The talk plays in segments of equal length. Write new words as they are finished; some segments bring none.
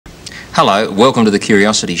Hello, welcome to the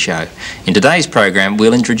Curiosity Show. In today's program,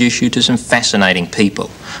 we'll introduce you to some fascinating people.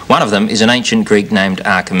 One of them is an ancient Greek named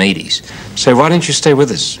Archimedes. So why don't you stay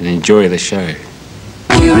with us and enjoy the show?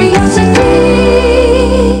 Curiosity.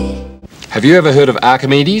 Have you ever heard of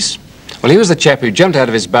Archimedes? Well, he was the chap who jumped out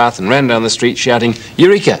of his bath and ran down the street shouting,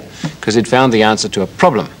 Eureka, because he'd found the answer to a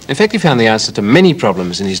problem. In fact, he found the answer to many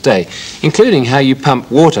problems in his day, including how you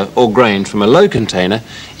pump water or grain from a low container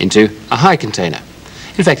into a high container.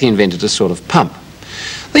 In fact, he invented a sort of pump.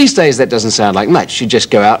 These days, that doesn't sound like much. You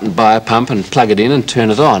just go out and buy a pump and plug it in and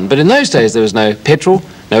turn it on. But in those days, there was no petrol,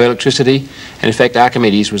 no electricity, and in fact,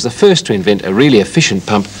 Archimedes was the first to invent a really efficient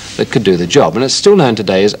pump that could do the job. And it's still known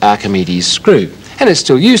today as Archimedes' screw. And it's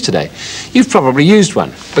still used today. You've probably used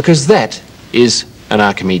one, because that is an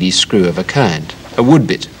Archimedes screw of a kind, a wood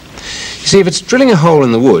bit. You see, if it's drilling a hole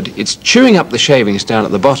in the wood, it's chewing up the shavings down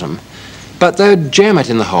at the bottom, but they would jam it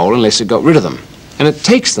in the hole unless it got rid of them. And it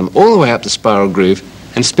takes them all the way up the spiral groove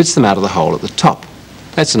and spits them out of the hole at the top.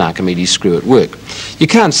 That's an Archimedes screw at work. You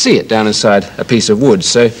can't see it down inside a piece of wood,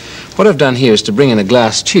 so what I've done here is to bring in a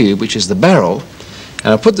glass tube, which is the barrel, and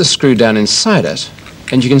I'll put the screw down inside it,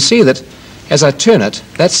 and you can see that as I turn it,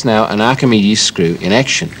 that's now an Archimedes screw in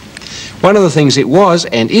action. One of the things it was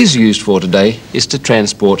and is used for today is to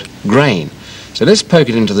transport grain. So let's poke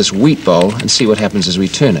it into this wheat bowl and see what happens as we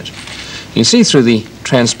turn it. You can see through the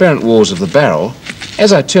transparent walls of the barrel,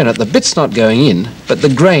 as I turn it, the bit's not going in, but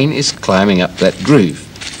the grain is climbing up that groove.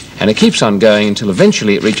 And it keeps on going until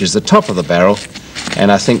eventually it reaches the top of the barrel, and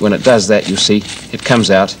I think when it does that, you'll see it comes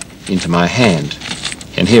out into my hand.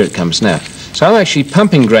 And here it comes now. So I'm actually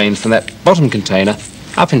pumping grain from that bottom container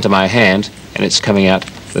up into my hand, and it's coming out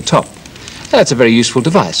the top. That's a very useful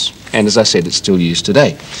device, and as I said, it's still used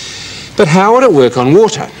today. But how would it work on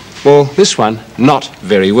water? Well, this one, not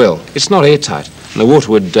very well. It's not airtight, and the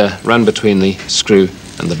water would run between the screw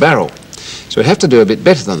and the barrel. So we'd have to do a bit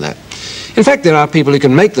better than that. In fact, there are people who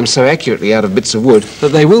can make them so accurately out of bits of wood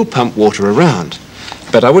that they will pump water around.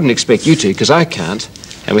 But I wouldn't expect you to, because I can't,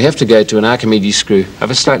 and we have to go to an Archimedes screw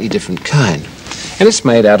of a slightly different kind. And it's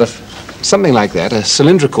made out of something like that, a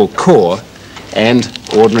cylindrical core and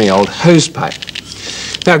ordinary old hose pipe.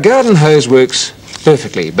 Now, garden hose works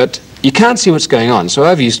perfectly, but you can't see what's going on, so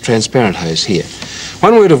I've used transparent hose here.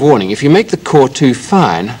 One word of warning, if you make the core too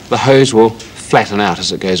fine, the hose will flatten out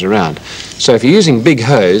as it goes around. So if you're using big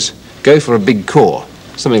hose, go for a big core.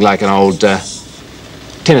 Something like an old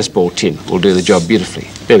tennis ball tin will do the job beautifully.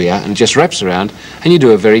 There we are, and it just wraps around, and you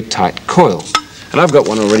do a very tight coil. And I've got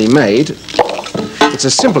one already made. It's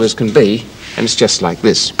as simple as can be, and it's just like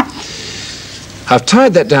this. I've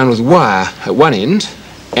tied that down with wire at one end,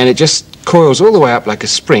 and it just coils all the way up like a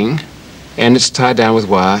spring, and it's tied down with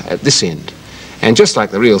wire at this end. And just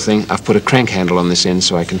like the real thing, I've put a crank handle on this end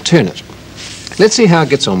so I can turn it. Let's see how it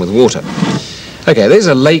gets on with water. Okay, there's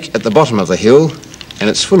a lake at the bottom of the hill, and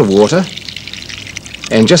it's full of water.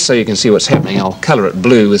 And just so you can see what's happening, I'll colour it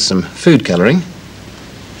blue with some food colouring.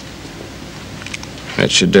 That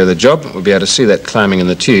should do the job. We'll be able to see that climbing in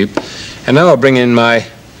the tube. And now I'll bring in my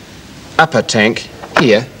upper tank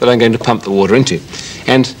here that I'm going to pump the water into,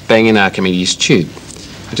 and bang in Archimedes' tube.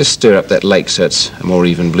 I just stir up that lake so it's a more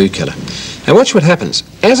even blue colour. Now watch what happens.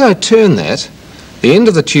 As I turn that, the end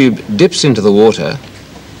of the tube dips into the water,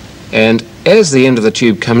 and as the end of the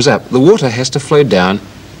tube comes up, the water has to flow down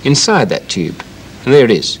inside that tube. And there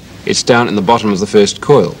it is. It's down in the bottom of the first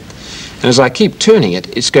coil. And as I keep turning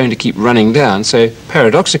it, it's going to keep running down, so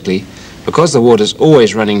paradoxically, because the water's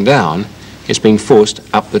always running down, it's being forced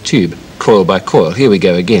up the tube, coil by coil. Here we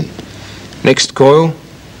go again. Next coil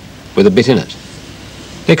with a bit in it.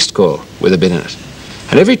 Next coil with a bit in it.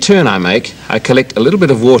 And every turn I make, I collect a little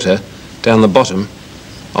bit of water down the bottom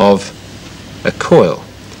of a coil.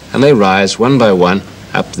 And they rise one by one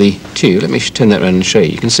up the tube. Let me turn that around and show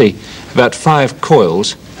you. You can see about 5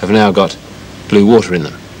 coils have now got blue water in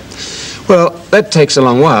them. Well, that takes a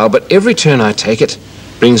long while, but every turn I take it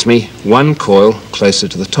brings me 1 coil closer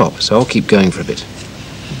to the top. So I'll keep going for a bit.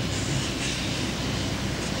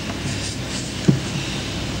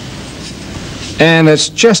 And it's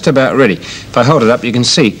just about ready. If I hold it up, you can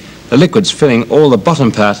see the liquid's filling all the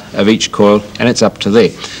bottom part of each coil, and it's up to there.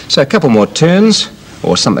 So a couple more turns,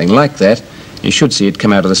 or something like that, you should see it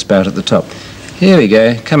come out of the spout at the top. Here we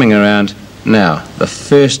go, coming around now. The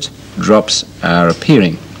first drops are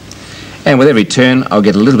appearing. And with every turn, I'll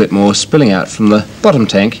get a little bit more spilling out from the bottom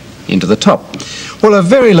tank into the top. Well, a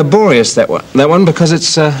very laborious that one because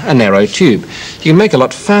it's a narrow tube. You can make a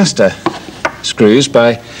lot faster screws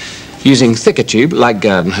by using thicker tube, like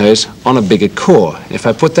garden hose, on a bigger core. If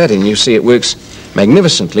I put that in, you see it works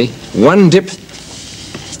magnificently. 1 dip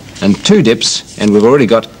and 2 dips, and we've already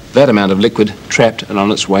got that amount of liquid trapped and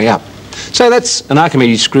on its way up. So that's an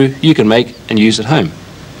Archimedes screw you can make and use at home.